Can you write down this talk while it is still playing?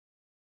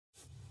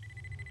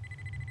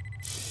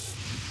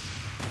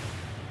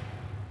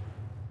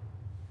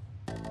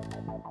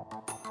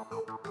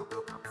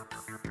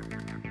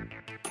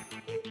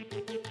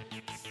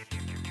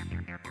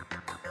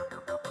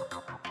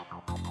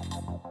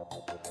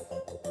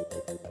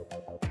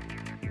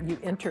you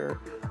enter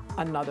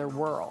another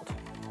world.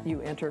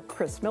 You enter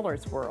Chris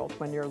Millar's world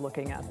when you're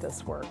looking at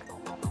this work.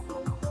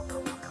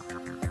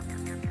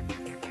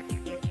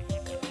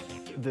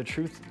 The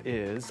truth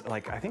is, I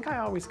think I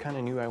always kind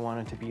of knew I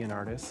wanted to be an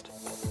artist.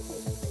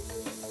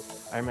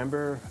 I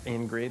remember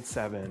in grade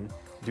 7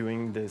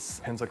 doing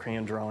this pencil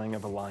crayon drawing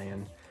of a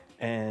lion,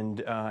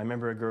 and I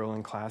remember a girl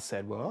in class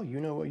said, well, you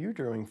know what you're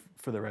doing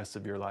for the rest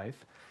of your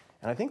life.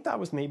 And I think that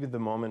was maybe the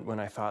moment when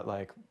I thought,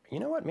 you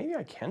know what, maybe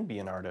I can be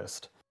an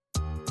artist.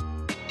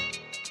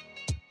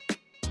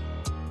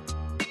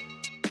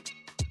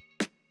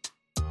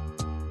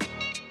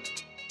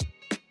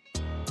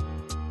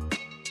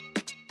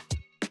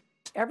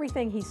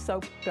 Everything he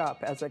soaked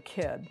up as a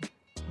kid,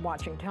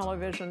 watching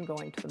television,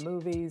 going to the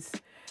movies,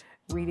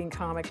 reading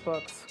comic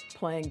books,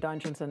 playing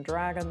Dungeons and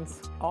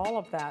Dragons, all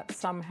of that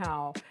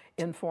somehow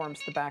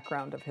informs the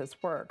background of his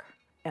work.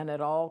 And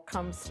it all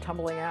comes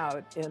tumbling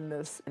out in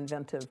this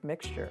inventive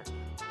mixture.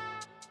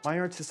 My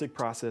artistic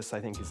process,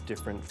 I think, is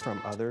different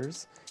from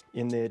others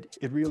in that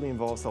it really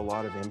involves a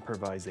lot of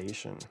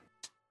improvisation.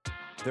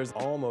 There's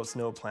almost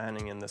no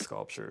planning in the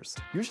sculptures.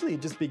 Usually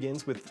it just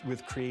begins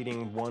with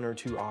creating 1 or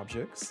 2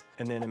 objects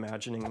and then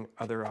imagining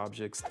other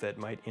objects that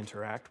might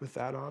interact with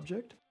that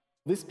object.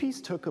 This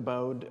piece took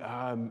about,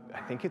 I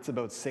think it's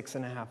about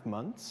 6.5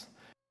 months.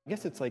 I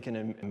guess it's like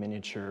in a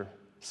miniature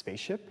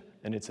spaceship,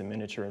 and it's a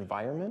miniature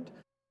environment.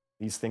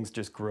 These things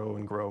just grow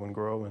and grow and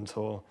grow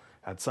until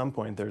at some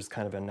point there's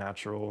kind of a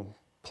natural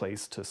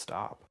place to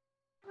stop.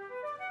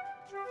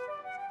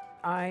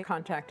 I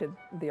contacted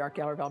the Art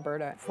Gallery of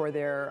Alberta for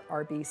their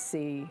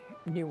RBC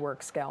New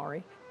Works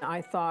Gallery.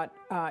 I thought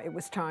it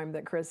was time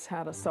that Chris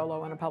had a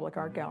solo in a public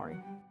art gallery.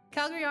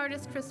 Calgary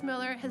artist Chris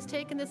Millar has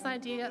taken this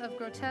idea of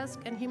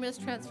grotesque and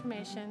humanist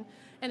transformation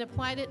and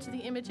applied it to the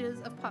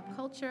images of pop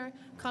culture,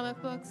 comic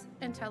books,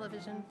 and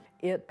television.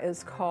 It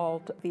is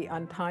called the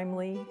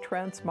untimely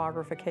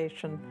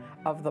transmogrification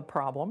of the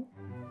problem.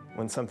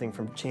 When something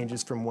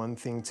changes from one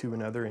thing to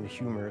another in a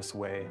humorous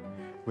way,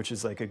 which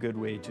is like a good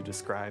way to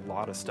describe a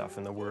lot of stuff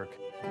in the work.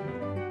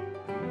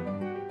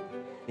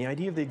 The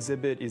idea of the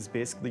exhibit is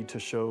basically to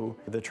show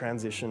the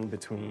transition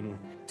between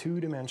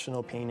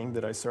two-dimensional painting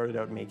that I started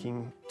out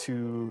making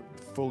to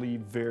fully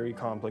very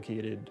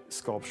complicated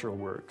sculptural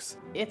works.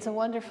 It's a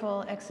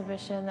wonderful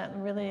exhibition that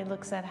really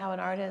looks at how an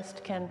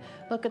artist can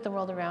look at the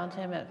world around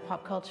him, at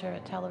pop culture,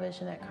 at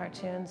television, at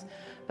cartoons,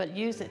 but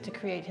use it to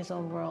create his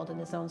own world and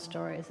his own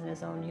stories and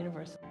his own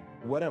universe.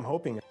 What I'm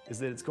hoping is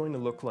that it's going to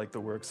look like the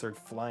works are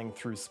flying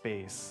through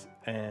space,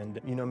 and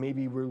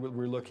maybe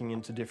we're looking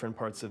into different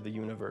parts of the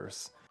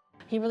universe.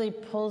 He really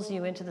pulls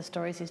you into the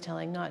stories he's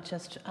telling, not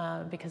just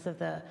because of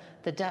the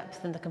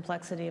depth and the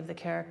complexity of the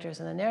characters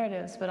and the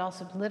narratives, but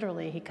also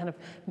literally he kind of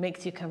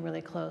makes you come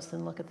really close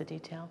and look at the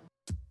detail.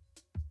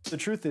 The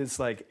truth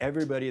is,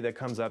 everybody that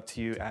comes up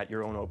to you at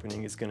your own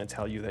opening is going to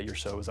tell you that your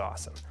show is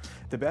awesome.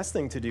 The best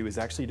thing to do is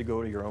actually to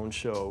go to your own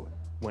show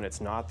when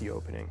it's not the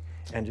opening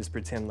and just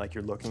pretend like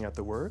you're looking at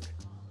the work.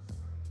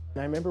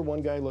 And I remember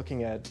one guy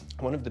looking at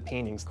one of the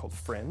paintings called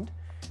Friend,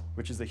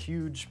 which is a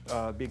huge,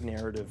 big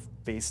narrative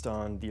based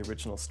on the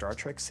original Star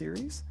Trek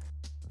series.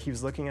 He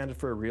was looking at it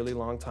for a really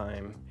long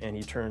time, and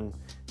he turned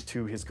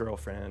to his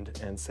girlfriend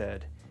and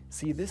said,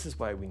 "See, this is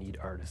why we need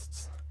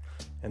artists."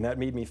 And that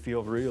made me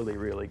feel really,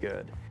 really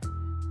good.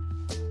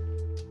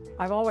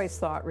 I've always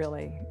thought,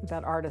 really,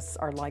 that artists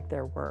are like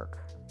their work,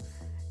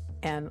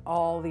 and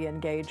all the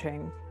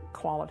engaging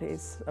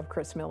qualities of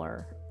Chris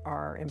Millar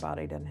are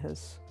embodied in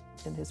his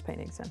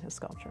paintings and his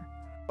sculpture.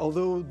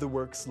 Although the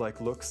works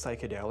look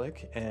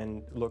psychedelic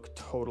and look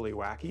totally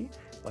wacky,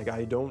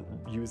 I don't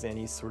use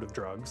any sort of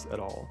drugs at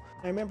all.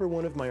 I remember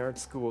one of my art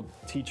school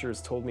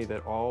teachers told me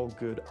that all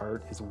good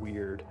art is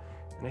weird,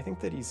 and I think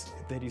that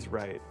he's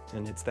right,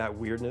 and it's that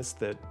weirdness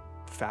that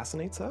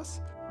fascinates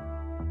us.